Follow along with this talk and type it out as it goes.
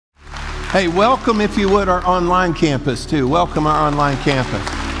Hey, welcome, if you would, our online campus, too. Welcome our online campus.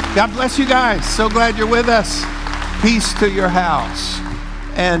 God bless you guys. So glad you're with us. Peace to your house.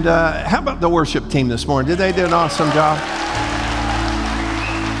 And how about the worship team this morning? Did they do an awesome job?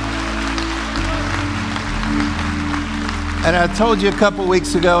 And I told you a couple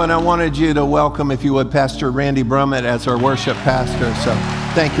weeks ago, and I wanted you to welcome, if you would, Pastor Randy Brummett as our worship pastor. So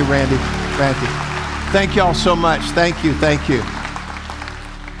thank you, Randy. Thank you all so much. Thank you.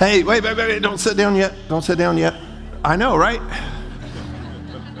 Hey, wait, don't sit down yet. Don't sit down yet. I know, right?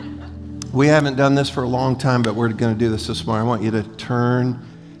 We haven't done this for a long time, but we're going to do this morning. I want you to turn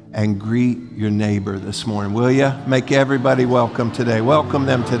and greet your neighbor this morning, will you? Make everybody welcome today. Welcome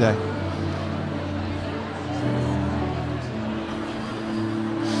them today.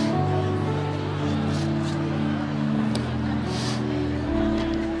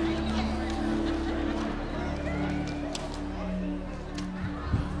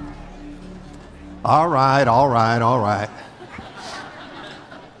 All right.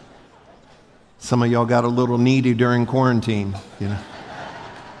 Some of y'all got a little needy during quarantine, you know.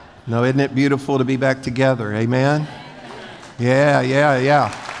 No, isn't it beautiful to be back together? Amen?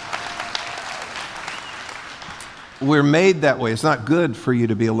 Yeah. We're made that way. It's not good for you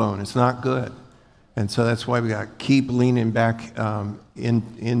to be alone. It's not good. And so that's why we got to keep leaning back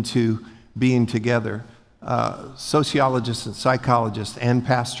into being together. Sociologists and psychologists and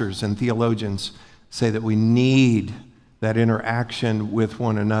pastors and theologians say that we need that interaction with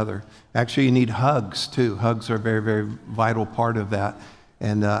one another. Actually, you need hugs, too. Hugs are a very, very vital part of that.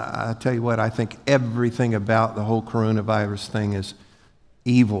 And I tell you what, I think everything about the whole coronavirus thing is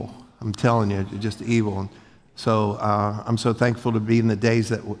evil. I'm telling you, just evil. And so I'm so thankful to be in the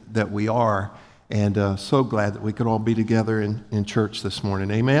days that we are, and so glad that we could all be together in church this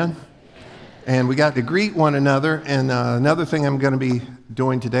morning. Amen? And we got to greet one another. And another thing I'm going to be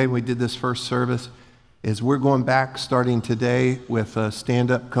doing today, we did this first service, is we're going back starting today with a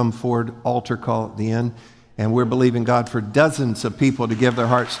stand-up, come forward altar call at the end. And we're believing God for dozens of people to give their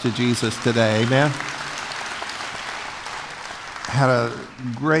hearts to Jesus today. Amen? Had a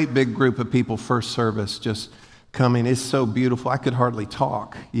great big group of people first service just coming. It's so beautiful. I could hardly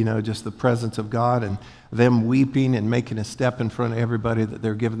talk, you know, just the presence of God and them weeping and making a step in front of everybody that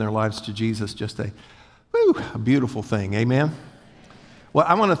they're giving their lives to Jesus. Just a beautiful thing. Amen? Well,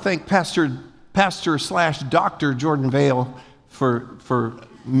 I want to thank Pastor/Dr. Jordan Vale for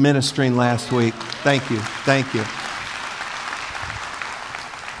ministering last week. Thank you.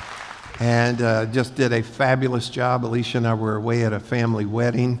 And just did a fabulous job. Alicia and I were away at a family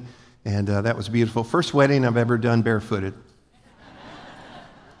wedding, and that was beautiful. First wedding I've ever done barefooted.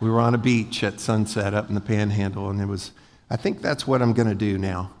 We were on a beach at sunset up in the Panhandle, and I think that's what I'm going to do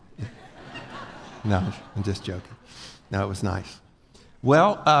now. No, I'm just joking. No, it was nice.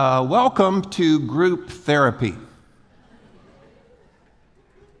 Well, welcome to group therapy.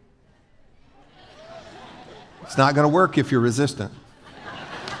 It's not going to work if you're resistant.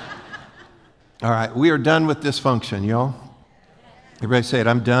 All right, we are done with dysfunction, y'all. Everybody say it,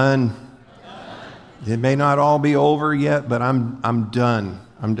 I'm done. It may not all be over yet, but I'm done.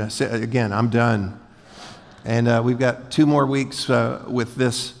 I'm done. Say it again, I'm done. And we've got 2 more weeks with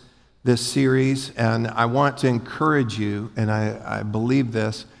this series, and I want to encourage you, and I believe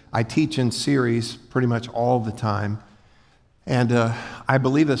this. I teach in series pretty much all the time, and I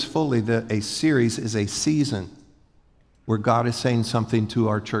believe this fully, that a series is a season where God is saying something to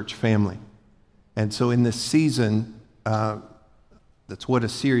our church family. And so in this season, that's what a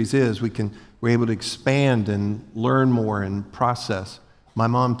series is. We're able to expand and learn more and process. My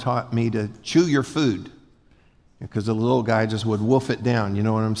mom taught me to chew your food, because the little guy just would wolf it down, you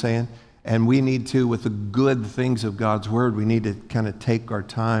know what I'm saying? And we need to, with the good things of God's Word, we need to kind of take our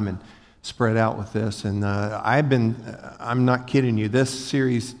time and spread out with this. And I'm not kidding you, this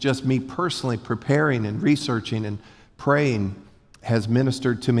series, just me personally preparing and researching and praying, has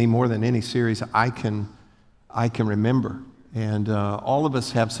ministered to me more than any series I can remember. And all of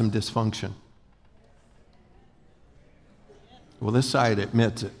us have some dysfunction. Well, this side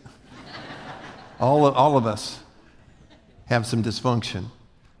admits it. All of us have some dysfunction.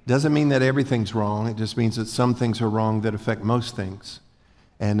 Doesn't mean that everything's wrong. It just means that some things are wrong that affect most things.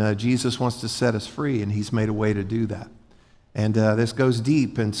 And Jesus wants to set us free, and He's made a way to do that. And this goes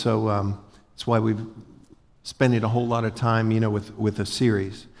deep, and so that's why we've spending a whole lot of time, you know, with a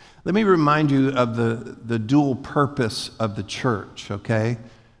series. Let me remind you of the dual purpose of the church, okay?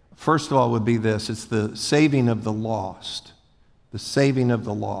 First of all would be this. It's the saving of the lost. The saving of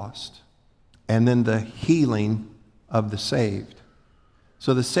the lost. And then the healing of the saved.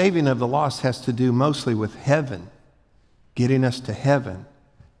 So the saving of the lost has to do mostly with heaven, getting us to heaven.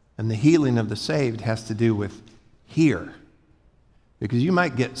 And the healing of the saved has to do with here. Because you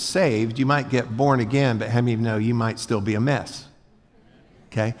might get saved, you might get born again, but how many of you know you might still be a mess?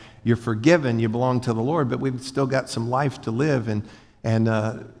 Okay? You're forgiven, you belong to the Lord, but we've still got some life to live, and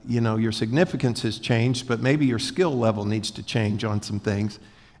your significance has changed, but maybe your skill level needs to change on some things.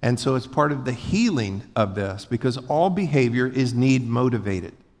 And so it's part of the healing of this, because all behavior is need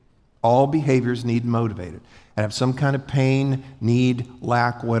motivated. All behaviors need motivated. And have some kind of pain, need,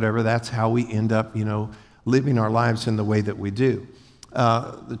 lack, whatever. That's how we end up, living our lives in the way that we do.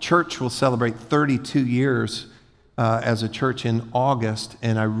 The church will celebrate 32 years as a church in August,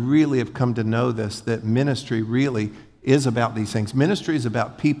 and I really have come to know this, that ministry really is about these things. Ministry is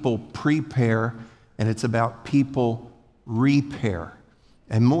about people prepare, and it's about people repair.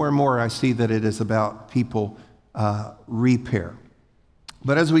 And more I see that it is about people repair.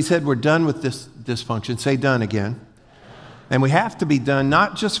 But as we said, we're done with this dysfunction. Say done again. And we have to be done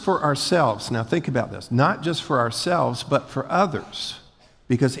not just for ourselves. Now think about this. Not just for ourselves, but for others.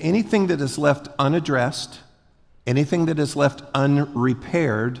 Because anything that is left unaddressed, anything that is left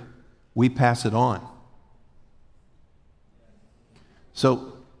unrepaired, we pass it on.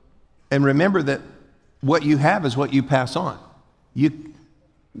 So, and remember that what you have is what you pass on.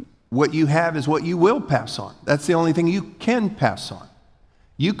 What you have is what you will pass on. That's the only thing you can pass on.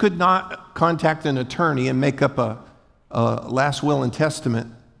 You could not contact an attorney and make up a last will and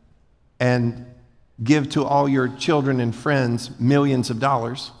testament and give to all your children and friends millions of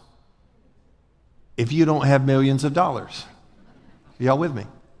dollars if you don't have millions of dollars. Are y'all with me?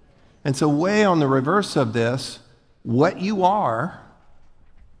 And so way on the reverse of this, what you are,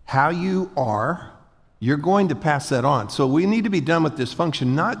 how you are, you're going to pass that on. So we need to be done with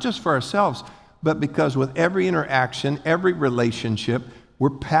dysfunction, not just for ourselves, but because with every interaction, every relationship, we're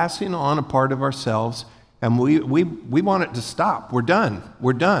passing on a part of ourselves, and we want it to stop. We're done.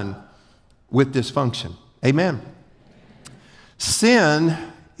 We're done with dysfunction. Amen. Sin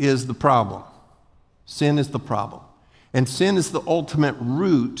is the problem. Sin is the problem. And sin is the ultimate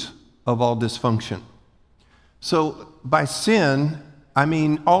root of all dysfunction. So by sin, I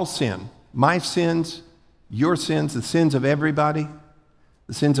mean all sin. My sins, your sins, the sins of everybody,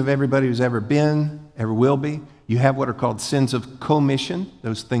 the sins of everybody who's ever been, ever will be. You have what are called sins of commission,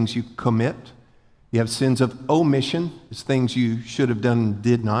 those things you commit. You have sins of omission, it's things you should have done and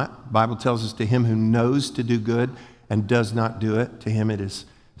did not. The Bible tells us to him who knows to do good and does not do it, to him it is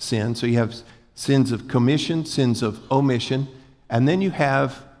sin. So you have sins of commission, sins of omission, and then you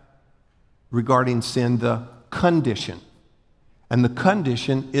have, regarding sin, the condition. And the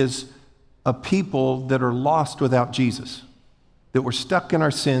condition is a people that are lost without Jesus, that we're stuck in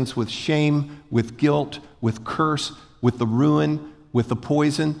our sins with shame, with guilt, with curse, with the ruin, with the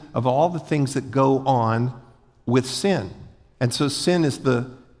poison of all the things that go on with sin. And so sin is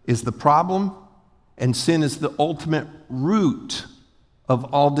the problem, and sin is the ultimate root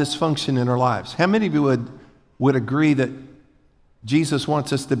of all dysfunction in our lives. How many of you would agree that Jesus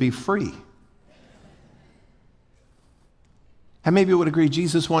wants us to be free? How many of you would agree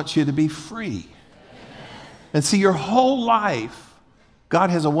Jesus wants you to be free? And see, your whole life, God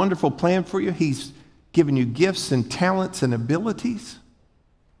has a wonderful plan for you. He's given you gifts and talents and abilities.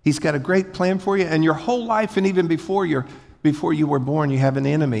 He's got a great plan for you. And your whole life, and even before you were born, you have an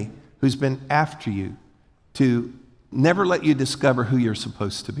enemy who's been after you to never let you discover who you're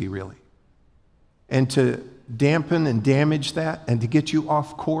supposed to be, really. And to dampen and damage that, and to get you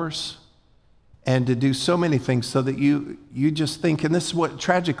off course, and to do so many things so that you just think, and this is what,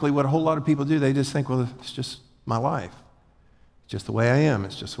 tragically, what a whole lot of people do, they just think, well, it's just my life. It's just the way I am.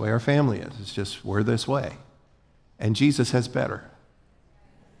 It's just the way our family is. It's just, we're this way. And Jesus has better.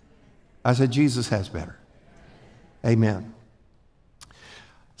 I said, Jesus has better. Amen.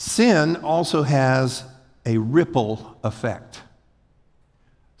 Sin also has a ripple effect.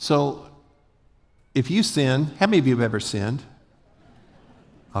 So, if you sin, how many of you have ever sinned?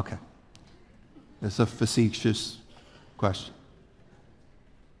 Okay. It's a facetious question.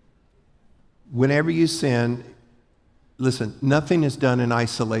 Whenever you sin, listen, nothing is done in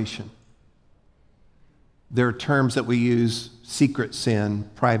isolation. There are terms that we use, secret sin,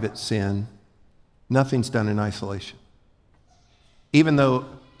 private sin. Nothing's done in isolation. Even though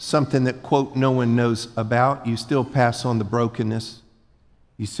something that, quote, no one knows about, you still pass on the brokenness.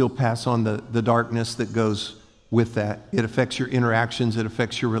 You still pass on the darkness that goes with that. It affects your interactions. It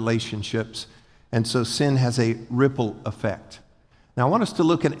affects your relationships. And so sin has a ripple effect. Now, I want us to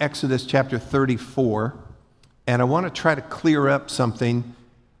look at Exodus chapter 34, and I want to try to clear up something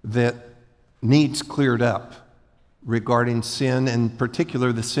that needs cleared up regarding sin, and in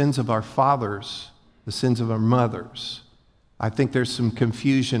particular the sins of our fathers, the sins of our mothers. I think there's some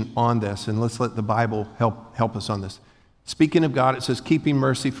confusion on this, and let's let the Bible help us on this. Speaking of God, it says, keeping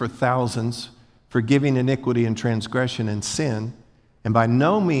mercy for thousands, forgiving iniquity and transgression and sin, and by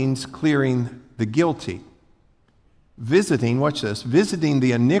no means clearing the guilty. Visiting, watch this, visiting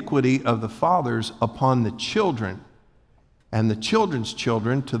the iniquity of the fathers upon the children, and the children's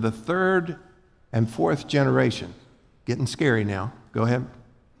children to the third and fourth generation. Getting scary now. Go ahead.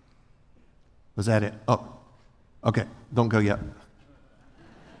 Was that it? Oh, okay. Don't go yet.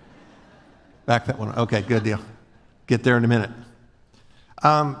 Back that one. Okay, good deal. Get there in a minute.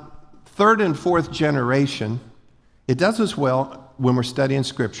 Third and fourth generation, it does as well when we're studying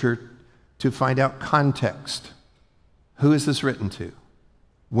Scripture to find out context. Who is this written to?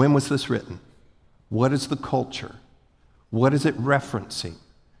 When was this written? What is the culture? What is it referencing?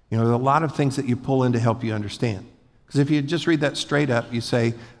 You know, there are a lot of things that you pull in to help you understand. Because if you just read that straight up, you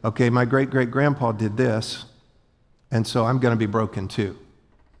say, okay, my great-great-grandpa did this, and so I'm going to be broken too.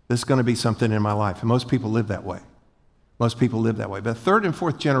 This is going to be something in my life. And most people live that way. Most people live that way. But third and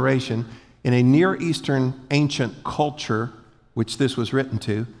fourth generation, in a Near Eastern ancient culture, which this was written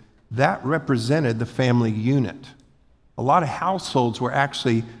to, that represented the family unit. A lot of households were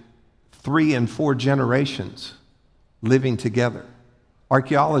actually 3 and 4 generations living together.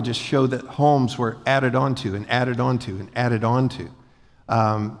 Archaeologists show that homes were added onto and added onto and added onto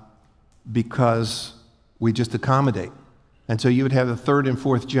because we just accommodate. And so you would have the third and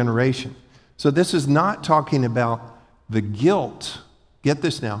fourth generation. So this is not talking about the guilt, get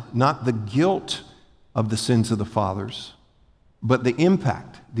this now, not the guilt of the sins of the fathers, but the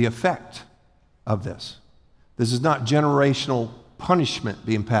impact, the effect of this. This is not generational punishment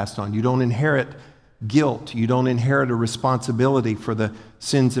being passed on. You don't inherit guilt. You don't inherit a responsibility for the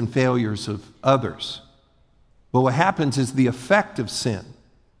sins and failures of others. But what happens is the effect of sin,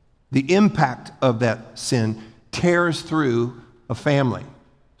 the impact of that sin tears through a family,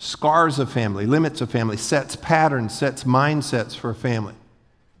 scars a family, limits a family, sets patterns, sets mindsets for a family.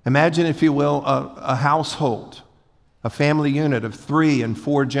 Imagine, if you will, a household, a family unit of 3 and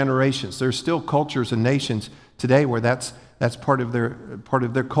 4 generations. There's still cultures and nations today where that's part of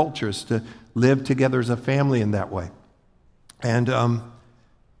their cultures, to live together as a family in that way. And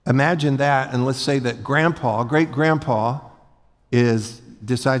imagine that, and let's say that great-grandpa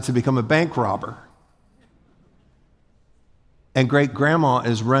decides to become a bank robber, and great-grandma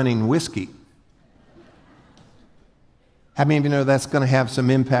is running whiskey. How many of you know that's going to have some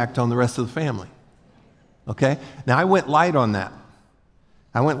impact on the rest of the family? Okay? Now, I went light on that.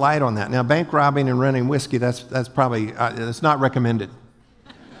 Now, bank robbing and running whiskey, that's probably, that's not recommended.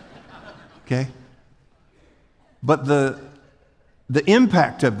 Okay? But the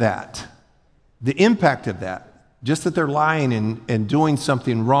impact of that, just that they're lying and doing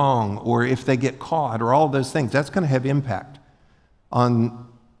something wrong, or if they get caught, or all those things, that's going to have impact on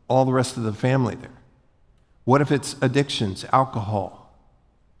all the rest of the family there. What if it's addictions, alcohol?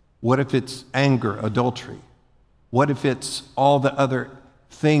 What if it's anger, adultery? What if it's all the other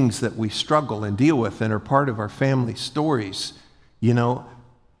things that we struggle and deal with and are part of our family stories? You know,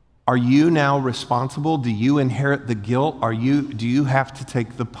 are you now responsible? Do you inherit the guilt? Do you have to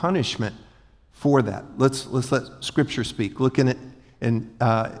take the punishment for that? Let's let Scripture speak. Look in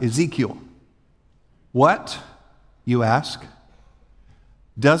Ezekiel. What, you ask?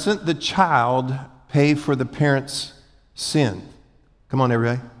 Doesn't the child pay for the parent's sin? Come on,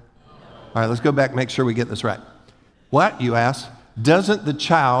 everybody. All right, let's go back and make sure we get this right. What, you ask? Doesn't the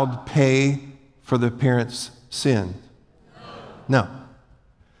child pay for the parent's sin? No.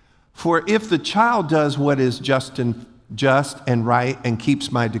 For if the child does what is just and right and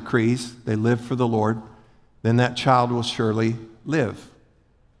keeps my decrees, they live for the Lord, then that child will surely live.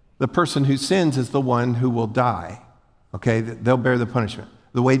 The person who sins is the one who will die. Okay, they'll bear the punishment.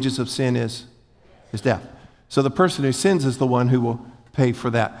 The wages of sin is death. So the person who sins is the one who will pay for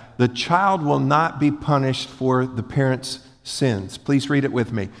that. The child will not be punished for the parent's sins. Please read it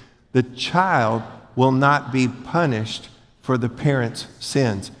with me. The child will not be punished for the parent's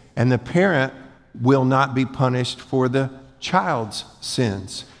sins, and the parent will not be punished for the child's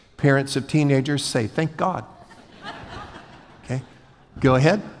sins. Parents of teenagers, say, thank God. Okay, go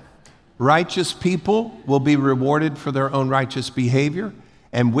ahead. Righteous people will be rewarded for their own righteous behavior,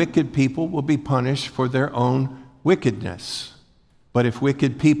 and wicked people will be punished for their own wickedness. But if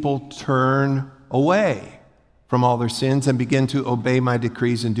wicked people turn away from all their sins and begin to obey my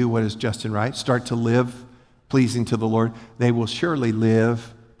decrees and do what is just and right, start to live pleasing to the Lord, they will surely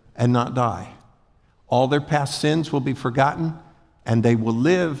live and not die. All their past sins will be forgotten, and they will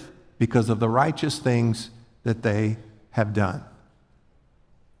live because of the righteous things that they have done.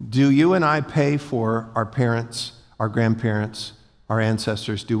 Do you and I pay for our parents' our grandparents, our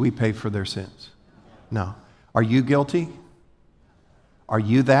ancestors, do we pay for their sins? No. Are you guilty? Are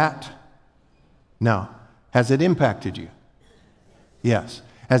you that? No. Has it impacted you? Yes.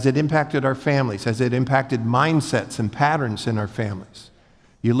 Has it impacted our families? Has it impacted mindsets and patterns in our families?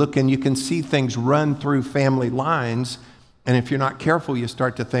 You look and you can see things run through family lines, and if you're not careful, you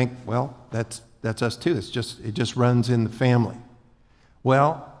start to think, well, that's us too. It just runs in the family.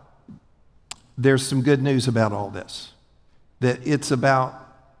 Well, there's some good news about all this. That it's about,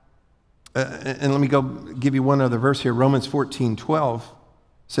 and let me go give you one other verse here. Romans 14:12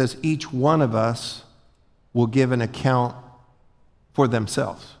 says, each one of us will give an account for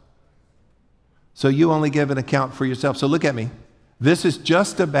themselves. So you only give an account for yourself. So look at me. This is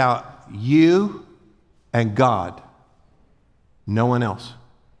just about you and God. No one else.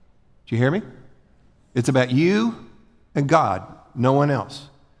 Do you hear me? It's about you and God, no one else.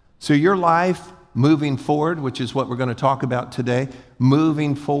 So your life moving forward, which is what we're going to talk about today,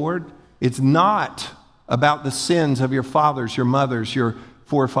 moving forward, it's not about the sins of your fathers, your mothers, your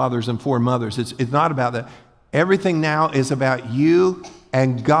forefathers and foremothers. It's not about that. Everything now is about you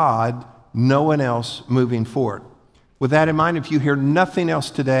and God, no one else moving forward. With that in mind, if you hear nothing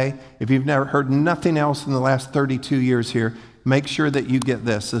else today, if you've never heard nothing else in the last 32 years here, make sure that you get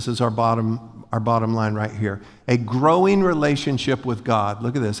this. This is our bottom line right here. A growing relationship with God.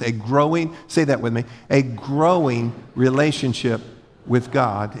 Look at this. Say that with me. A growing relationship with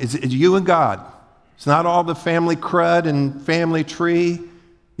God. It's you and God. It's not all the family crud and family tree.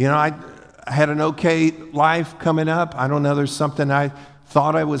 You know, I had an okay life coming up. I don't know, there's something I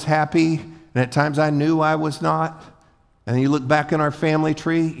thought I was happy, and at times I knew I was not. And you look back in our family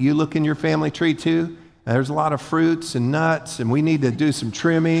tree, you look in your family tree too, and there's a lot of fruits and nuts, and we need to do some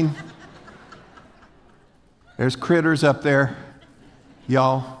trimming. There's critters up there,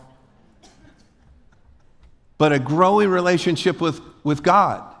 y'all. But a growing relationship with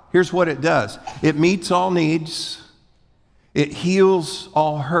God, here's what it does. It meets all needs. It heals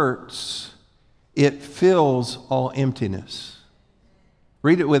all hurts. It fills all emptiness.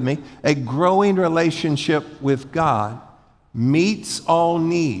 Read it with me. A growing relationship with God meets all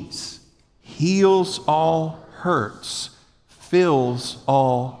needs, heals all hurts, fills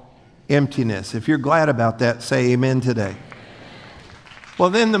all emptiness. If you're glad about that, say amen today. Well,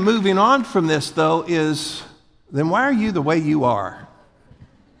 then the moving on from this, though, is, then why are you the way you are?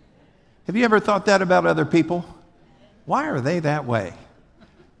 Have you ever thought that about other people? Why are they that way?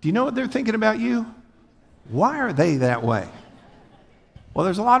 Do you know what they're thinking about you? Why are they that way? Well,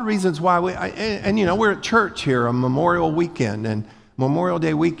 there's a lot of reasons why you know, we're at church here on Memorial Weekend and Memorial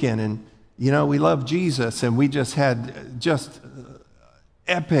Day weekend, and you know, we love Jesus, and we just had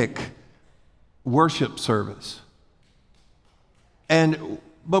epic worship service.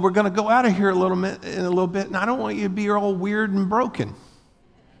 But we're going to go out of here in a little bit, and I don't want you to be all weird and broken.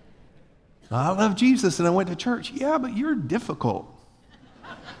 I love Jesus and I went to church. Yeah, but you're difficult.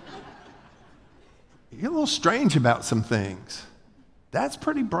 You're a little strange about some things. That's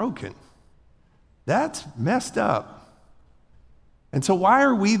pretty broken. That's messed up. And so why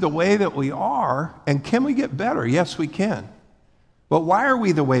are we the way that we are? And can we get better? Yes, we can. But why are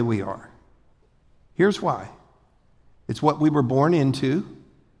we the way we are? Here's why. It's what we were born into.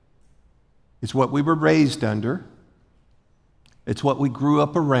 It's what we were raised under. It's what we grew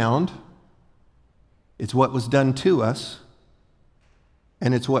up around. It's what was done to us.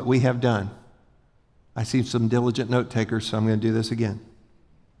 And it's what we have done. I see some diligent note takers, so I'm going to do this again.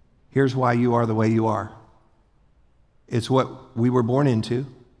 Here's why you are the way you are. It's what we were born into.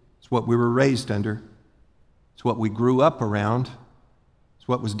 It's what we were raised under. It's what we grew up around. It's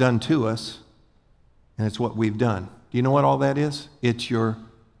what was done to us. And it's what we've done. Do you know what all that is? It's your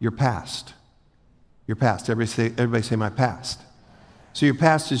past. Your past. Everybody say my past. So your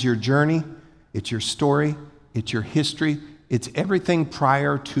past is your journey. It's your story. It's your history. It's everything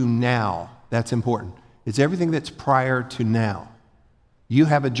prior to now. That's important. It's everything that's prior to now. You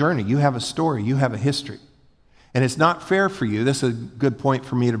have a journey. You have a story. You have a history. And it's not fair for you. This is a good point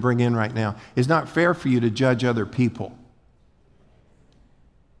for me to bring in right now. It's not fair for you to judge other people.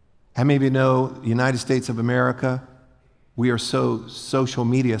 How many of you know the United States of America, we are so social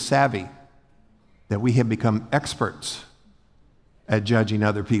media savvy that we have become experts at judging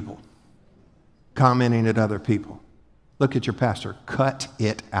other people, commenting at other people. Look at your pastor. Cut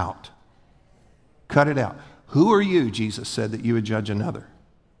it out. Cut it out. Who are you, Jesus said, that you would judge another?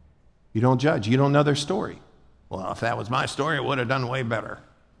 You don't judge. You don't know their story. Well, if that was my story, I would have done way better.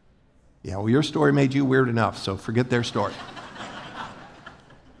 Yeah, well, your story made you weird enough, so forget their story.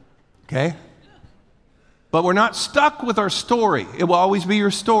 Okay? But we're not stuck with our story. It will always be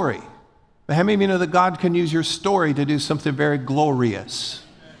your story. But how many of you know that God can use your story to do something very glorious?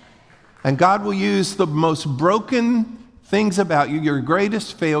 And God will use the most broken things about you, your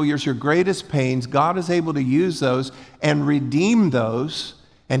greatest failures, your greatest pains. God is able to use those and redeem those,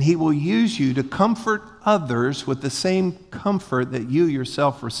 and He will use you to comfort others with the same comfort that you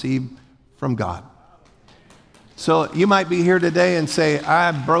yourself receive from God. So you might be here today and say,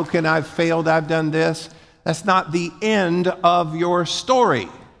 I've broken, I've failed, I've done this. That's not the end of your story.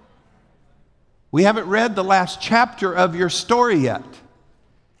 We haven't read the last chapter of your story yet.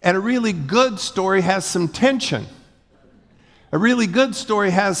 And a really good story has some tension. A really good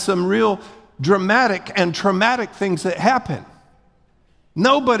story has some real dramatic and traumatic things that happen.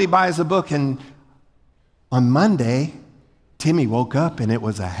 Nobody buys a book and on Monday, Timmy woke up and it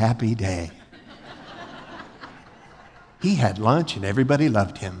was a happy day. He had lunch and everybody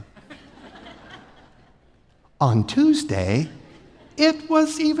loved him. On Tuesday, it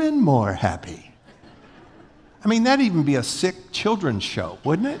was even more happy. I mean, that'd even be a sick children's show,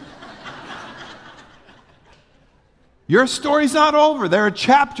 wouldn't it? Your story's not over. There are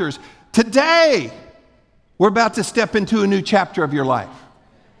chapters. Today, we're about to step into a new chapter of your life.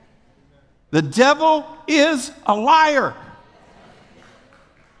 The devil is a liar.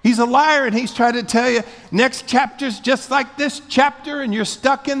 He's a liar, and he's trying to tell you next chapter's just like this chapter, and you're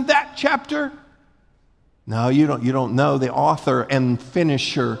stuck in that chapter. No, you don't know the author and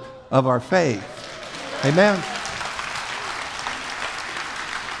finisher of our faith. Amen.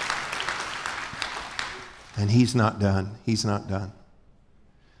 And He's not done. He's not done.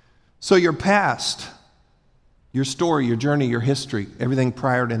 So your past, your story, your journey, your history, everything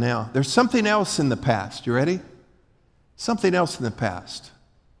prior to now. There's something else in the past. You ready? Something else in the past.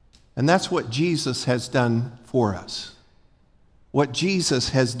 And that's what Jesus has done for us. What Jesus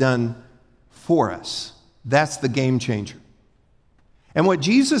has done for us. That's the game changer. And what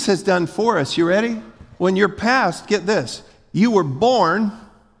Jesus has done for us, you ready? When you're past, get this. You were born,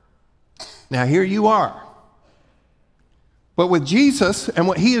 now here you are. But with Jesus and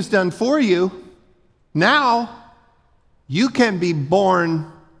what He has done for you, now you can be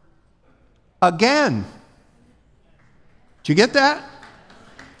born again. Did you get that?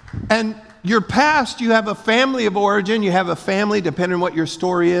 And your past, you have a family of origin. You have a family, depending on what your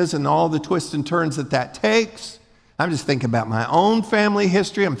story is and all the twists and turns that takes. I'm just thinking about my own family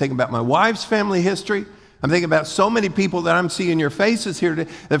history. I'm thinking about my wife's family history. I'm thinking about so many people that I'm seeing your faces here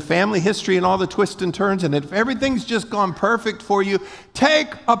today, the family history and all the twists and turns. And if everything's just gone perfect for you, take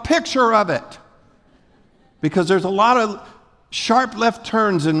a picture of it. Because there's a lot of sharp left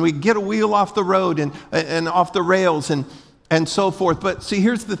turns, and we get a wheel off the road and off the rails and so forth. But see,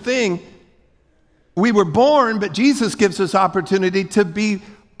 here's the thing. We were born, but Jesus gives us opportunity to be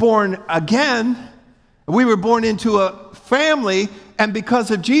born again. We were born into a family, and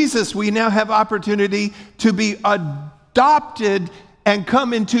because of Jesus, we now have opportunity to be adopted and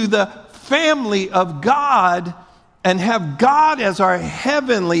come into the family of God and have God as our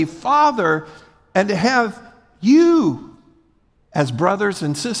heavenly Father and to have you as brothers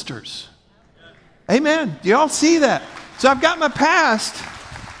and sisters. Amen. Do you all see that? So I've got my past.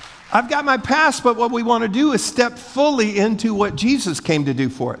 But what we want to do is step fully into what Jesus came to do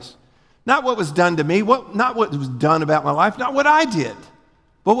for us. Not what was done to me, not what was done about my life, not what I did,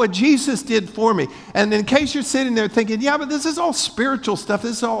 but what Jesus did for me. And in case you're sitting there thinking, yeah, but this is all spiritual stuff,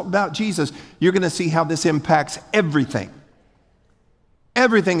 this is all about Jesus, you're going to see how this impacts everything.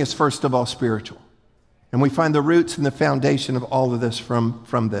 Everything is first of all spiritual. And we find the roots and the foundation of all of this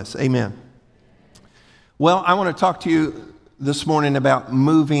from this. Amen. Well, I want to talk to you this morning about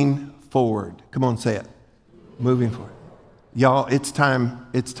moving forward. Come on, say it. Moving forward. Y'all, it's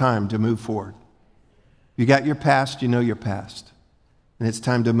time to move forward. You got your past, you know your past. And it's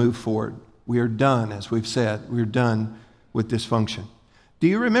time to move forward. We are done, as we've said, we're done with dysfunction. Do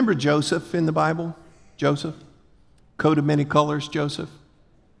you remember Joseph in the Bible? Joseph? Coat of many colors, Joseph?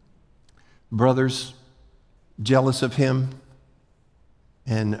 Brothers jealous of him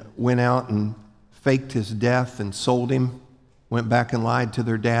and went out and faked his death and sold him, went back and lied to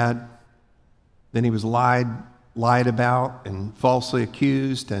their dad. Then he was lied about and falsely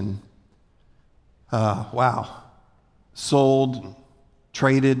accused and, sold,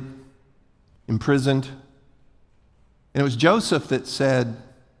 traded, imprisoned. And it was Joseph that said,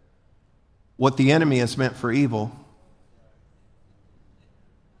 what the enemy has meant for evil,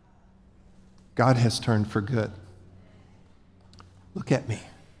 God has turned for good. Look at me.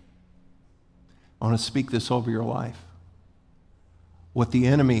 I want to speak this over your life. What the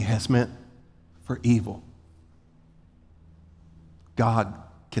enemy has meant for evil, God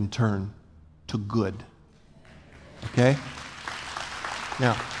can turn to good. Okay?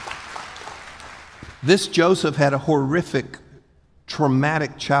 Now, This Joseph had a horrific,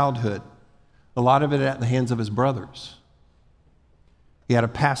 traumatic childhood, a lot of it at the hands of his brothers. He had a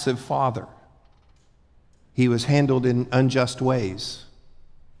passive father. He was handled in unjust ways,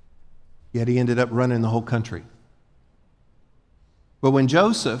 yet he ended up running the whole country. But when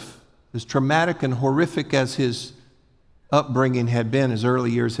Joseph, as traumatic and horrific as his upbringing had been, his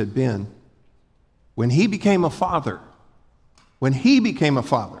early years had been, when he became a father,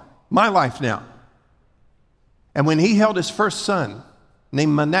 my life now, and when he held his first son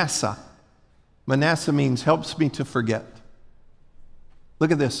named Manasseh, Manasseh means helps me to forget.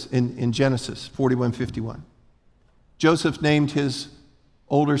 Look at this in Genesis 41:51. Joseph named his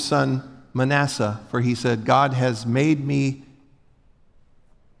older son Manasseh, for he said, God has made me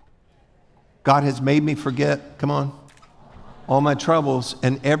forget, come on, all my troubles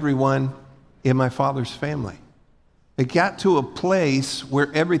and everyone in my father's family. It got to a place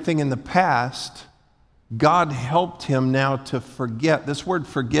where everything in the past, God helped him now to forget. This word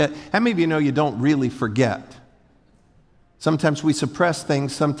forget, how many of you know you don't really forget? Sometimes we suppress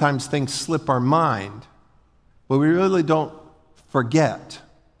things, sometimes things slip our mind, but we really don't forget.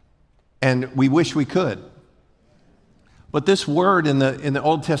 And we wish we could. But this word in the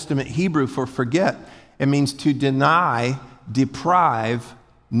Old Testament Hebrew for forget, it means to deny, deprive,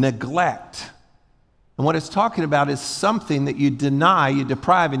 neglect. And what it's talking about is something that you deny, you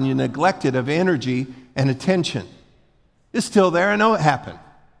deprive, and you neglect it of energy and attention. It's still there. I know it happened.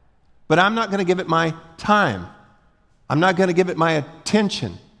 But I'm not going to give it my time. I'm not going to give it my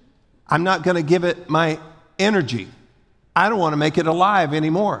attention. I'm not going to give it my energy. I don't want to make it alive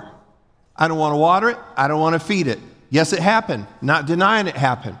anymore. I don't want to water it. I don't want to feed it. Yes, it happened. Not denying it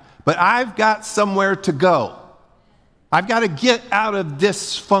happened. But I've got somewhere to go. I've got to get out of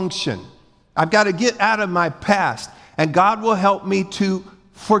dysfunction. I've got to get out of my past. And God will help me to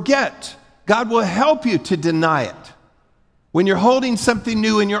forget. God will help you to deny it. When you're holding something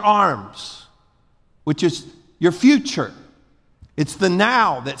new in your arms, which is your future, it's the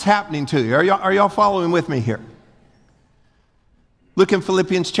now that's happening to you. Are y'all following with me here? Look in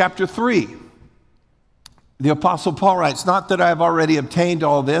Philippians chapter 3. The Apostle Paul writes, not that I have already obtained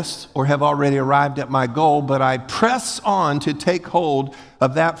all this or have already arrived at my goal, but I press on to take hold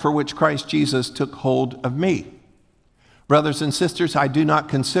of that for which Christ Jesus took hold of me. Brothers and sisters, I do not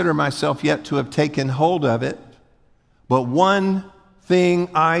consider myself yet to have taken hold of it, but one thing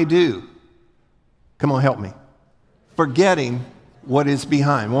I do. Come on, help me. Forgetting what is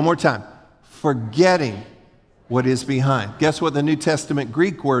behind. One more time. Forgetting what is behind. Guess what the New Testament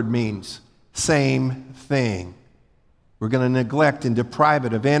Greek word means? Same thing. We're going to neglect and deprive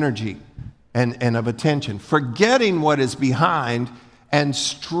it of energy and of attention. Forgetting what is behind and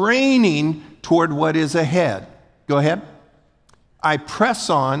straining toward what is ahead. Go ahead. I press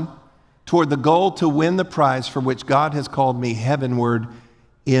on toward the goal to win the prize for which God has called me heavenward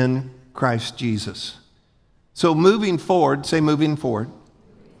in Christ Jesus. So moving forward, say moving forward.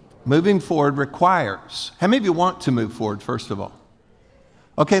 Moving forward requires. How many of you want to move forward, first of all?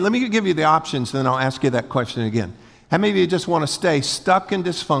 Okay, let me give you the options, and then I'll ask you that question again. How many of you just want to stay stuck in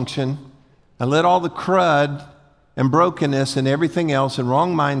dysfunction and let all the crud and brokenness and everything else and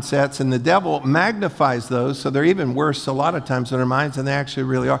wrong mindsets, and the devil magnifies those so they're even worse a lot of times in our minds than they actually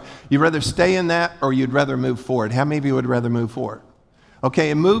really are? You'd rather stay in that or you'd rather move forward? How many of you would rather move forward?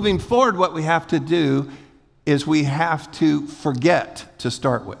 Okay, and moving forward, what we have to do is we have to forget to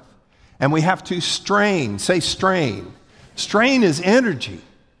start with. And we have to strain. Say strain. Strain is energy.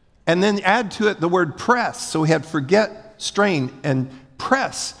 And then add to it the word press. So we had forget, strain, and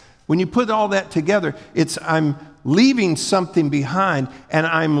press. When you put all that together, it's I'm leaving something behind and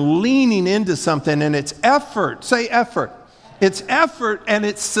I'm leaning into something, and it's effort. Say effort. It's effort, and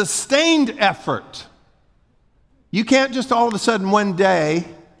it's sustained effort. You can't just all of a sudden one day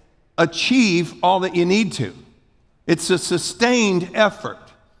achieve all that you need to. It's a sustained effort.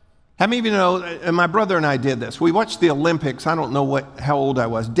 How many of you know, and my brother and I did this. We watched the Olympics. I don't know how old I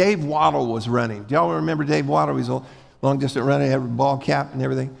was. Dave Waddle was running. Do y'all remember Dave Waddle? He's a long-distance runner. He had a ball cap and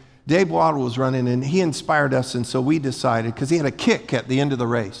everything. Dave Waddle was running, and he inspired us, and so we decided, because he had a kick at the end of the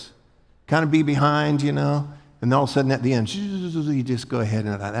race. Kind of be behind, you know, and all of a sudden at the end, you just go ahead,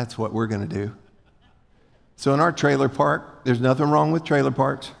 and that's what we're going to do. So in our trailer park, there's nothing wrong with trailer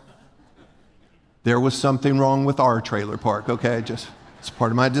parks. There was something wrong with our trailer park, okay? It's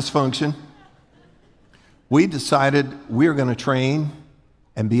part of my dysfunction. We decided we were going to train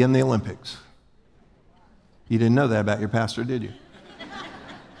and be in the Olympics. You didn't know that about your pastor, did you?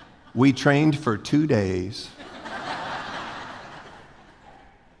 We trained for 2 days.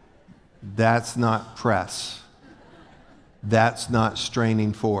 That's not press. That's not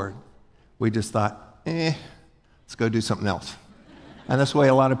straining forward. We just thought, let's go do something else. And that's the way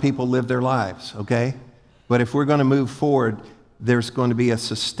a lot of people live their lives, okay? But if we're going to move forward, there's going to be a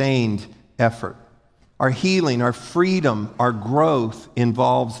sustained effort. Our healing, our freedom, our growth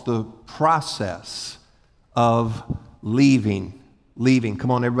involves the process of leaving. Leaving.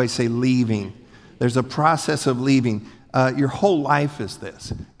 Come on, everybody say leaving. There's a process of leaving. Your whole life is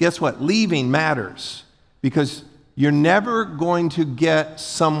this. Guess what? Leaving matters because you're never going to get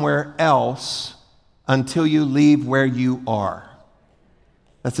somewhere else until you leave where you are.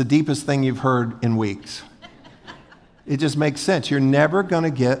 That's the deepest thing you've heard in weeks. It just makes sense. You're never going to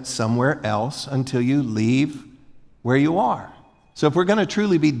get somewhere else until you leave where you are. So if we're going to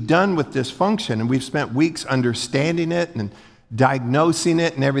truly be done with dysfunction, and we've spent weeks understanding it and diagnosing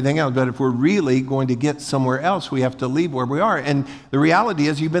it and everything else, but if we're really going to get somewhere else, we have to leave where we are. And the reality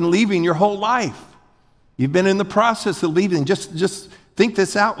is you've been leaving your whole life. You've been in the process of leaving. Just think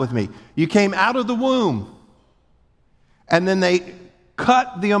this out with me. You came out of the womb, and then they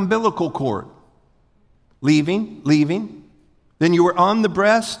cut the umbilical cord. Leaving. Then you were on the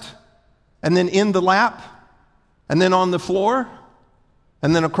breast, and then in the lap, and then on the floor,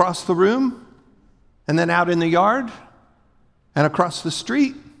 and then across the room, and then out in the yard, and across the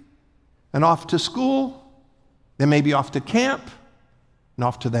street, and off to school, then maybe off to camp, and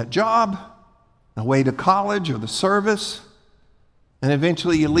off to that job, and away to college or the service, and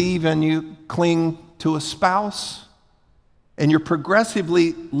eventually you leave and you cling to a spouse, and you're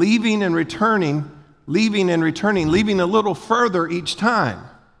progressively leaving and returning, leaving a little further each time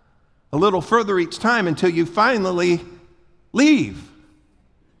until you finally leave.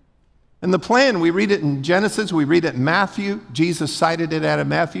 And the plan, we read it in Genesis, we read it in Matthew. Jesus cited it out of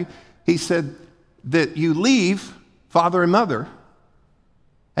Matthew. He said that you leave father and mother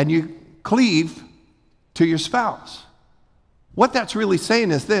and you cleave to your spouse. What that's really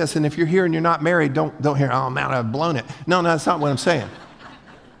saying is this, and if you're here and you're not married, don't hear, oh man, I've blown it. No, that's not what I'm saying.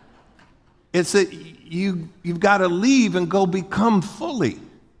 It's that you've got to leave and go become fully.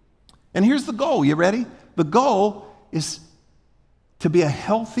 And here's the goal. You ready? The goal is to be a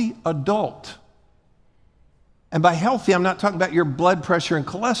healthy adult. And by healthy, I'm not talking about your blood pressure and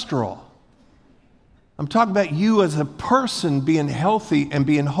cholesterol. I'm talking about you as a person being healthy and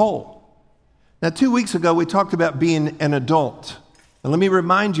being whole. Now, 2 weeks ago, we talked about being an adult. And let me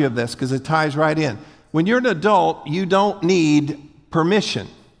remind you of this because it ties right in. When you're an adult, you don't need permission.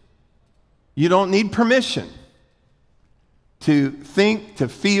 You don't need permission to think, to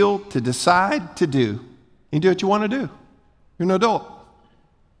feel, to decide, to do. You do what you want to do. You're an adult.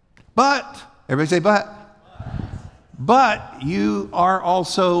 But, everybody say but. But you are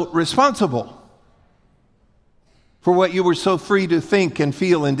also responsible for what you were so free to think and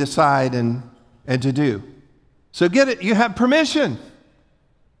feel and decide and to do. So get it, you have permission.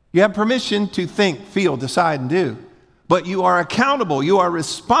 You have permission to think, feel, decide, and do. But you are accountable. You are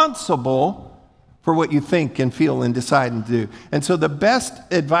responsible for what you think and feel and decide and do. And so the best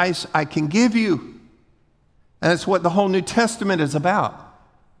advice I can give you, and it's what the whole New Testament is about,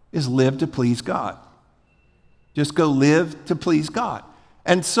 is live to please God. Just go live to please God.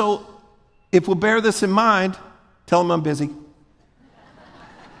 And so if we'll bear this in mind, tell them I'm busy.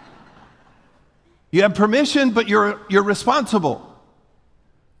 You have permission, but you're responsible.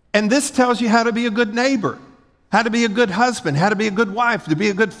 And this tells you how to be a good neighbor, how to be a good husband, how to be a good wife, to be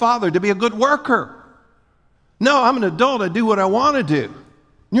a good father, to be a good worker. No, I'm an adult. I do what I want to do.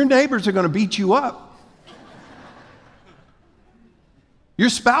 Your neighbors are going to beat you up. Your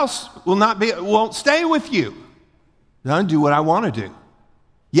spouse won't stay with you. I do what I want to do.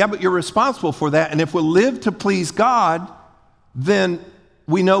 Yeah, but you're responsible for that. And if we live to please God, then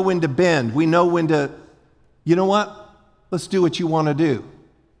we know when to bend. We know when to, you know what? Let's do what you want to do.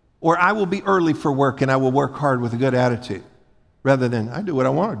 Or I will be early for work and I will work hard with a good attitude. Rather than, I do what I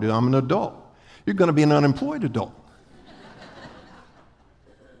want to do. I'm an adult. You're going to be an unemployed adult.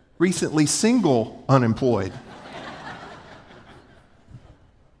 Recently single unemployed.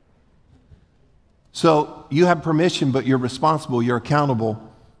 So you have permission, but you're responsible, you're accountable.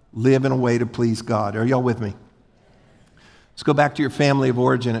 Live in a way to please God. Are y'all with me? Let's go back to your family of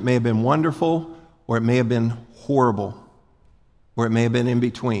origin. It may have been wonderful, or it may have been horrible, or it may have been in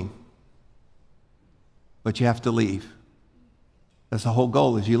between. But you have to leave. That's the whole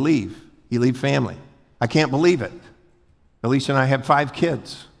goal, is you leave. You leave family. I can't believe it. Alicia and I have 5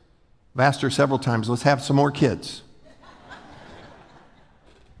 kids. I've asked her several times, let's have some more kids.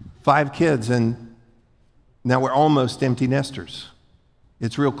 5 kids, and now we're almost empty nesters.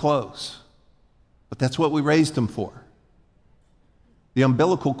 It's real close. But that's what we raised them for. The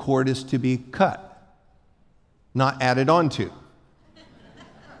umbilical cord is to be cut, not added onto.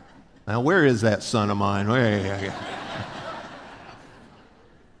 Now, where is that son of mine?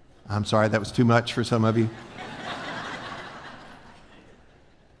 I'm sorry, that was too much for some of you.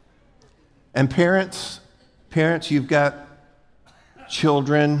 And parents, you've got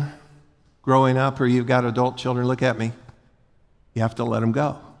children growing up, or you've got adult children, look at me. You have to let them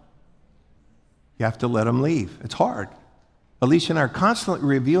go. You have to let them leave. It's hard. Alicia and I are constantly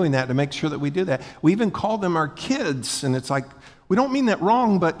reviewing that to make sure that we do that. We even call them our kids, and it's like, we don't mean that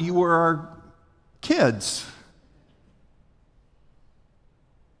wrong, but you were our kids.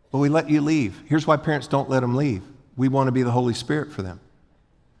 But we let you leave. Here's why parents don't let them leave. We want to be the Holy Spirit for them.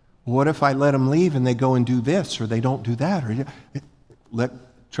 What if I let them leave and they go and do this, or they don't do that? Or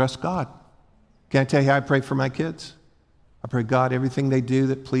trust God. Can I tell you how I pray for my kids? I pray, God, everything they do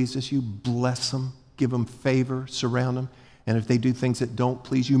that pleases you, bless them, give them favor, surround them. And if they do things that don't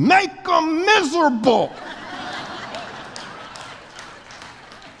please you, make them miserable.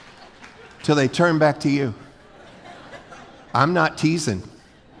 Till they turn back to you. I'm not teasing.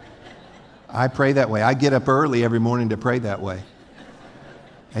 I pray that way. I get up early every morning to pray that way.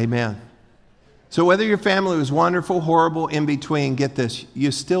 Amen. So whether your family was wonderful, horrible, in between, get this,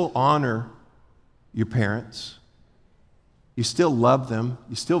 you still honor your parents. You still love them.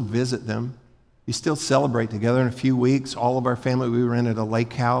 You still visit them. You still celebrate together. In a few weeks, all of our family, we rented a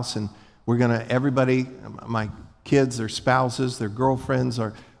lake house, and we're going to, everybody, my kids, their spouses, their girlfriends,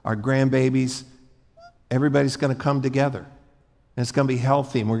 our grandbabies, everybody's going to come together. And it's going to be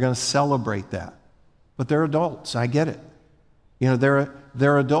healthy, and we're going to celebrate that. But they're adults. I get it. You know,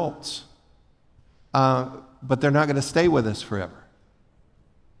 they're adults. But they're not going to stay with us forever.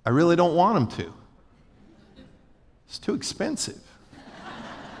 I really don't want them to. It's too expensive.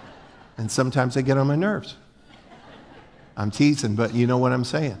 And sometimes they get on my nerves. I'm teasing, but you know what I'm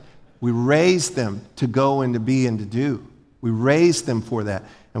saying. We raise them to go and to be and to do. We raise them for that.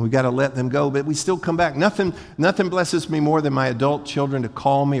 And we've got to let them go, but we still come back. Nothing blesses me more than my adult children to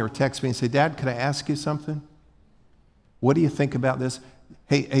call me or text me and say, Dad, could I ask you something? What do you think about this?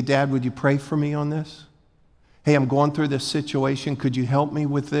 Hey, Dad, would you pray for me on this? Hey, I'm going through this situation. Could you help me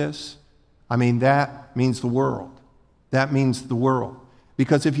with this? I mean, that means the world. That means the world.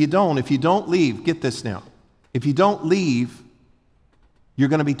 Because if you don't leave, get this now. If you don't leave, you're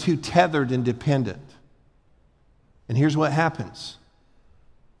going to be too tethered and dependent. And here's what happens.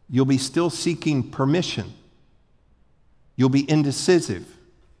 You'll be still seeking permission. You'll be indecisive.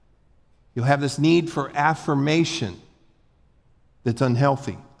 You'll have this need for affirmation that's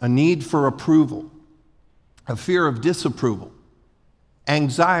unhealthy, a need for approval, a fear of disapproval,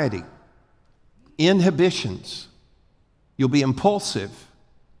 anxiety, inhibitions. You'll be impulsive,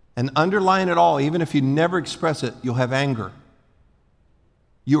 and underlying it all, even if you never express it, you'll have anger.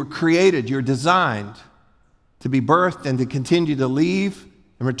 You're created, you're designed to be birthed and to continue to leave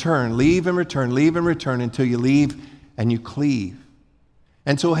and return, leave and return, leave and return until you leave and you cleave.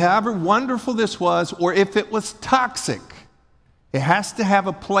 And so however wonderful this was, or if it was toxic, it has to have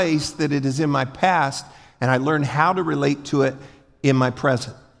a place that it is in my past, and I learn how to relate to it in my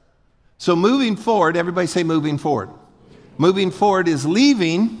present. So moving forward, everybody say moving forward. Moving forward is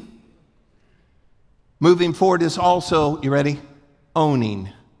leaving. Moving forward is also, you ready? Owning.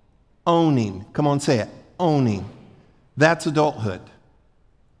 Owning. Come on, say it. Owning. That's adulthood.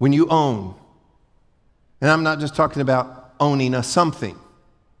 When you own. And I'm not just talking about owning a something.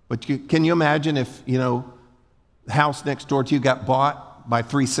 But can you imagine if, the house next door to you got bought by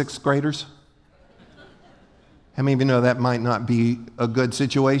 3 6th graders? How many of you know that might not be a good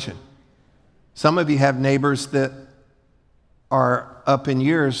situation? Some of you have neighbors that are up in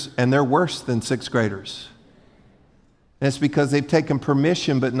years and they're worse than 6th graders. And it's because they've taken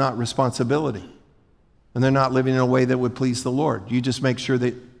permission but not responsibility. And they're not living in a way that would please the Lord. You just make sure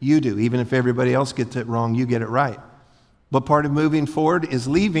that you do. Even if everybody else gets it wrong, you get it right. But part of moving forward is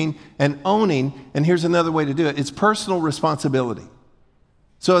leaving and owning. And here's another way to do it. It's personal responsibility.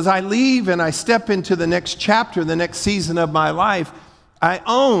 So as I leave and I step into the next chapter, the next season of my life, I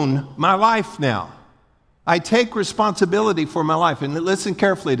own my life now. I take responsibility for my life. And listen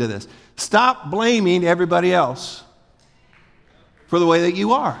carefully to this. Stop blaming everybody else for the way that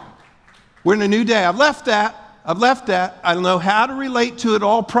you are. We're in a new day. I've left that. I don't know how to relate to it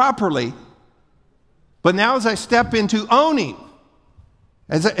all properly. But now as I step into owning,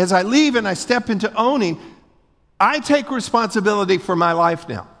 as I leave and I step into owning, I take responsibility for my life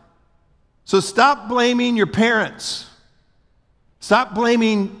now. So stop blaming your parents. Stop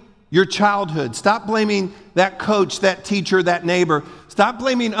blaming your childhood. Stop blaming that coach, that teacher, that neighbor. Stop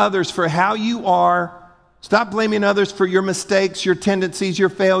blaming others for how you are. Stop blaming others for your mistakes, your tendencies, your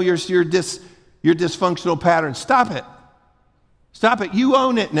failures, your dysfunctional patterns. Stop it. Stop it. You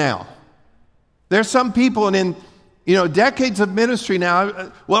own it now. There's some people, and in decades of ministry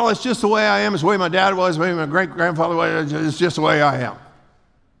now, well, it's just the way I am. It's the way my dad was, the way my great-grandfather was. It's just the way I am.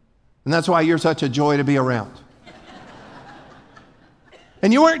 And that's why you're such a joy to be around.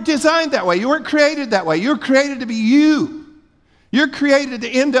 And you weren't designed that way. You weren't created that way. You were created to be you. You're created to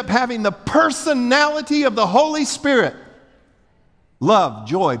end up having the personality of the Holy Spirit. Love,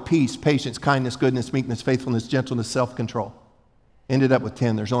 joy, peace, patience, kindness, goodness, meekness, faithfulness, gentleness, self-control. Ended up with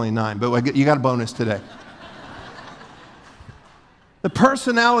 10. There's only 9, but you got a bonus today. The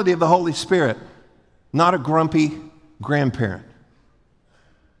personality of the Holy Spirit, not a grumpy grandparent.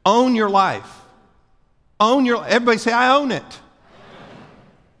 Own your life. Everybody say, I own it.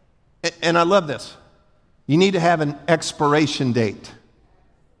 And I love this. You need to have an expiration date.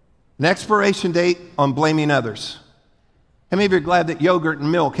 An expiration date on blaming others. How many of you are glad that yogurt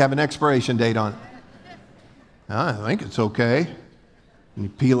and milk have an expiration date on it? I think it's okay. And you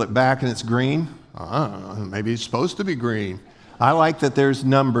peel it back and it's green. Maybe it's supposed to be green. I like that there's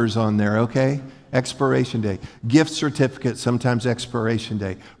numbers on there, okay? Expiration date. Gift certificate, sometimes expiration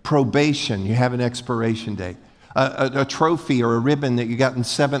date. Probation, you have an expiration date. A trophy or a ribbon that you got in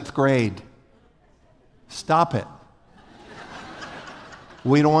 7th grade. Stop it.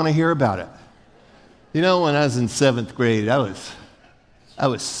 We don't want to hear about it. When I was in 7th grade, I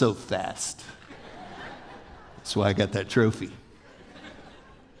was so fast. That's why I got that trophy.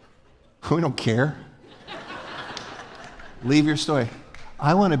 We don't care. Leave your story.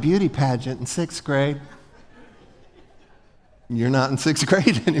 I won a beauty pageant in 6th grade. You're not in 6th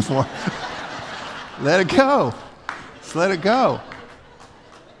grade anymore. Let it go. Just let it go.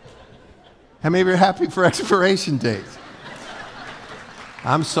 How many of you are happy for expiration dates?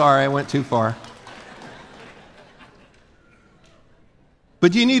 I'm sorry, I went too far.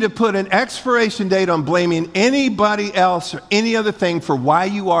 But you need to put an expiration date on blaming anybody else or any other thing for why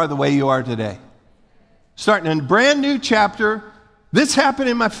you are the way you are today. Starting a brand new chapter. This happened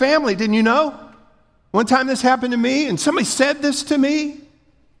in my family, didn't you know? One time this happened to me, and somebody said this to me.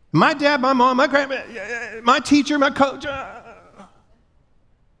 My dad, my mom, my grandma, my teacher, my coach.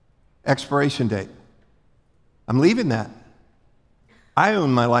 Expiration date. I'm leaving that. I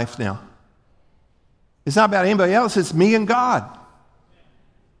own my life now. It's not about anybody else, it's me and God.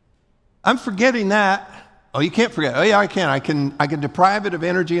 I'm forgetting that. Oh, you can't forget. Oh, yeah, I can. I can deprive it of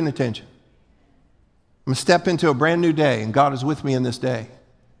energy and attention. I'm going to step into a brand new day, and God is with me in this day.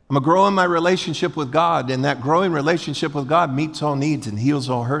 I'm going to grow in my relationship with God, and that growing relationship with God meets all needs and heals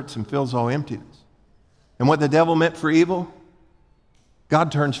all hurts and fills all emptiness. And what the devil meant for evil,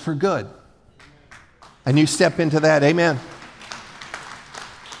 God turns for good. And you step into that. Amen.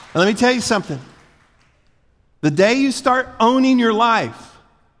 And let me tell you something. The day you start owning your life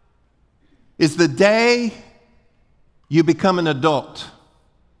is the day you become an adult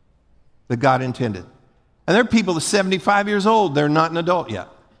that God intended. And there are people that are 75 years old, they're not an adult yet.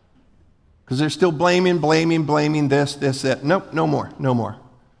 Because they're still blaming this, that. Nope, no more.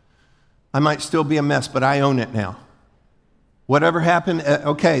 I might still be a mess, but I own it now. Whatever happened,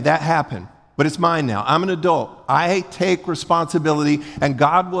 okay, that happened. But it's mine now. I'm an adult. I take responsibility, and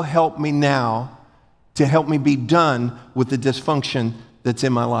God will help me now to help me be done with the dysfunction that's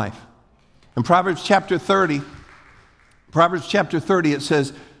in my life. In Proverbs chapter 30, it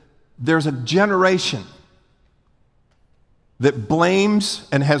says, there's a generation that blames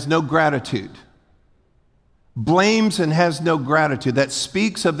and has no gratitude. Blames and has no gratitude. That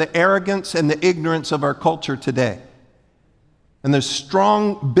speaks of the arrogance and the ignorance of our culture today. And there's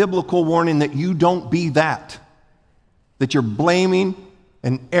strong biblical warning that you don't be that. That you're blaming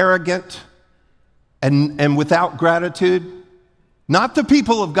and arrogant and without gratitude. Not the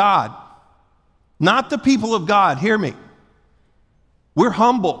people of God. Not the people of God. Hear me. We're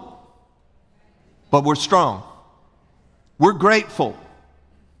humble, but we're strong. We're grateful.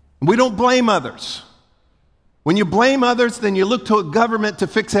 We don't blame others. When you blame others, then you look to a government to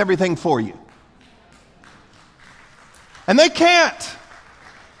fix everything for you. And they can't.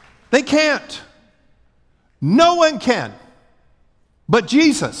 They can't. No one can but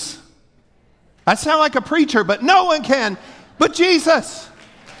Jesus. I sound like a preacher, but no one can but Jesus.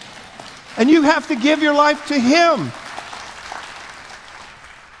 And you have to give your life to Him.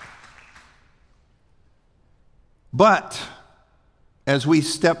 But as we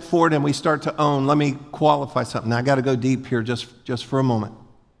step forward and we start to own, let me qualify something. Now, I got to go deep here just for a moment.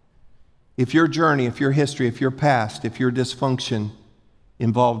 If your journey, if your history, if your past, if your dysfunction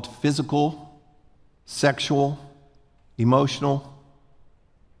involved physical, sexual, emotional,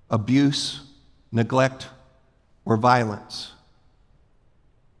 abuse, neglect, or violence,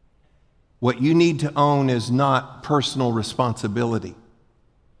 what you need to own is not personal responsibility.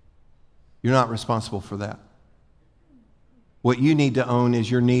 You're not responsible for that. What you need to own is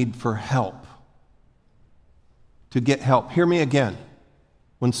your need for help. To get help. Hear me again.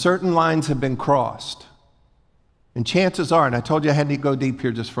 When certain lines have been crossed, and chances are, and I told you I had to go deep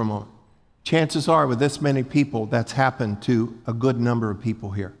here just for a moment, chances are with this many people, that's happened to a good number of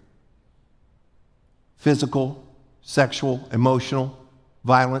people here. Physical, sexual, emotional,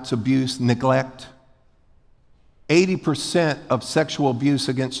 violence, abuse, neglect. 80% of sexual abuse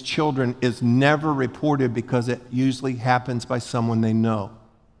against children is never reported because it usually happens by someone they know.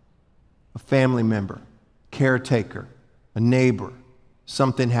 A family member, caretaker, a neighbor.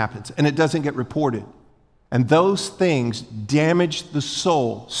 Something happens, and it doesn't get reported. And those things damage the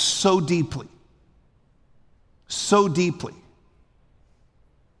soul so deeply,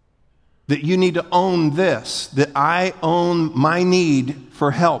 that you need to own this, that I own my need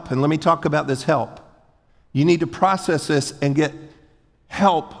for help. And let me talk about this help. You need to process this and get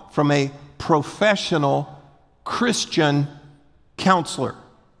help from a professional Christian counselor.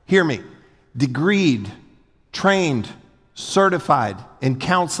 Hear me. Degreed, trained, certified in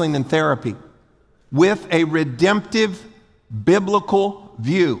counseling and therapy with a redemptive biblical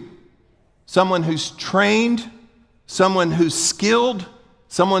view. Someone who's trained, someone who's skilled,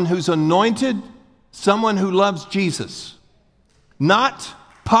 someone who's anointed, someone who loves Jesus. Not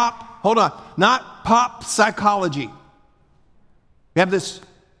pop psychology. We have this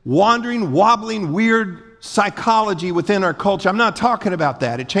wandering, wobbling, weird psychology within our culture. I'm not talking about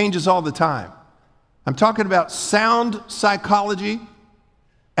that. It changes all the time. I'm talking about sound psychology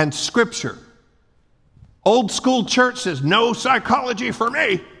and Scripture. Old school church says, no psychology for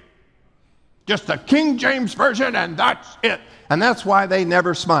me. Just the King James Version and that's it. And that's why they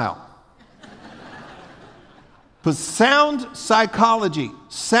never smile. But sound psychology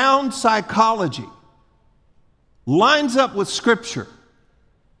lines up with Scripture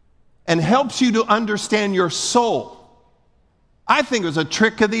and helps you to understand your soul. I think it was a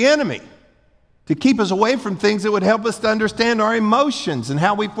trick of the enemy to keep us away from things that would help us to understand our emotions and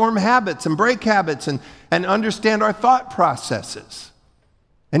how we form habits and break habits and understand our thought processes.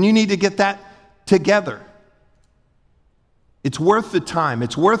 And you need to get that together. It's worth the time.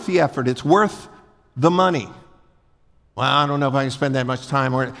 It's worth the effort. It's worth the money. Well, I don't know if I can spend that much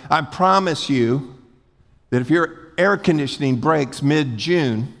time. I promise you that if your air conditioning breaks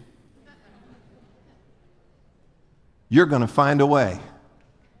mid-June, you're going to find a way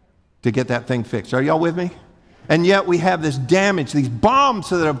to get that thing fixed. Are y'all with me? And yet we have this damage, these bombs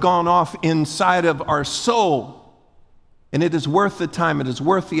that have gone off inside of our soul. And it is worth the time, it is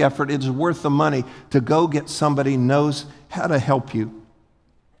worth the effort, it is worth the money to go get somebody who knows how to help you.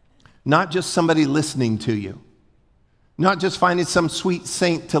 Not just somebody listening to you. Not just finding some sweet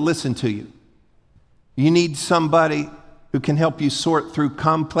saint to listen to you. You need somebody who can help you sort through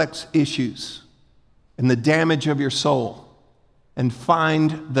complex issues and the damage of your soul and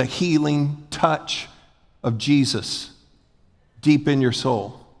find the healing touch of Jesus deep in your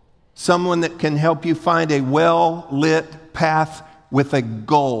soul. Someone that can help you find a well-lit path with a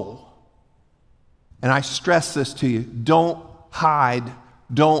goal. And I stress this to you. Don't hide.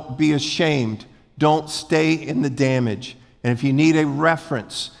 Don't be ashamed. Don't stay in the damage. And if you need a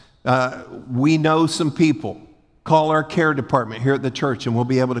reference, we know some people. Call our care department here at the church and we'll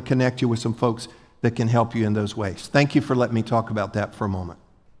be able to connect you with some folks that can help you in those ways. Thank you for letting me talk about that for a moment.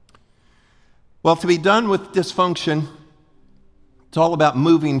 Well, to be done with dysfunction, it's all about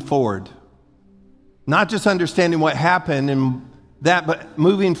moving forward. Not just understanding what happened and that, but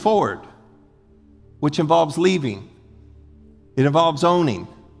moving forward, which involves leaving. It involves owning,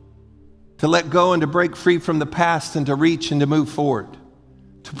 to let go and to break free from the past and to reach and to move forward.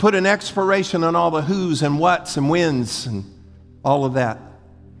 To put an expiration on all the who's and what's and when's and all of that.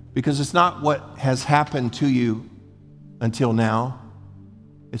 Because it's not what has happened to you until now.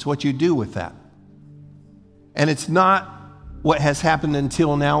 It's what you do with that. And it's not what has happened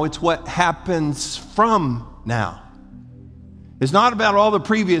until now. It's what happens from now. It's not about all the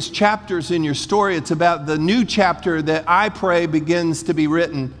previous chapters in your story. It's about the new chapter that I pray begins to be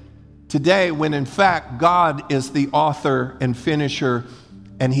written today, when in fact God is the author and finisher,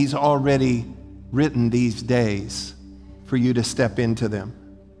 and He's already written these days for you to step into them.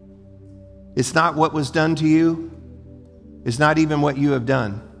 It's not what was done to you. It's not even what you have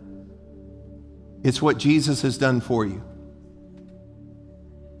done. It's what Jesus has done for you.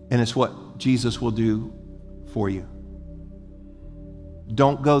 And it's what Jesus will do for you.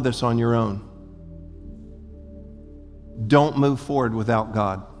 Don't go this on your own. Don't move forward without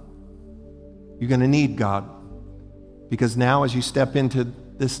God. You're going to need God. Because now as you step into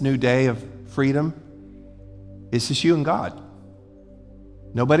this new day of freedom, it's just you and God.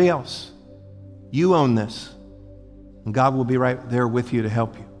 Nobody else. You own this. And God will be right there with you to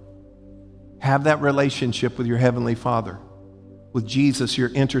help you. Have that relationship with your Heavenly Father, with Jesus, your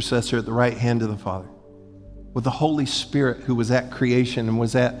intercessor at the right hand of the Father, with the Holy Spirit who was at creation and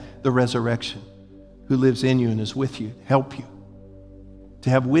was at the resurrection, who lives in you and is with you to help you, to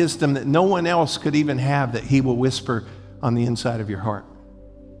have wisdom that no one else could even have, that He will whisper on the inside of your heart.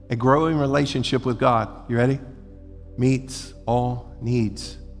 A growing relationship with God, you ready? Meets all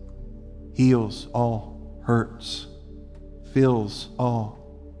needs, heals all hurts, fills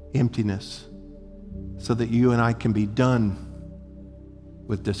all emptiness, so that you and I can be done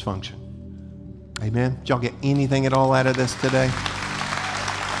with dysfunction. Amen? Did y'all get anything at all out of this today?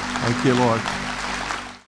 Thank you, Lord.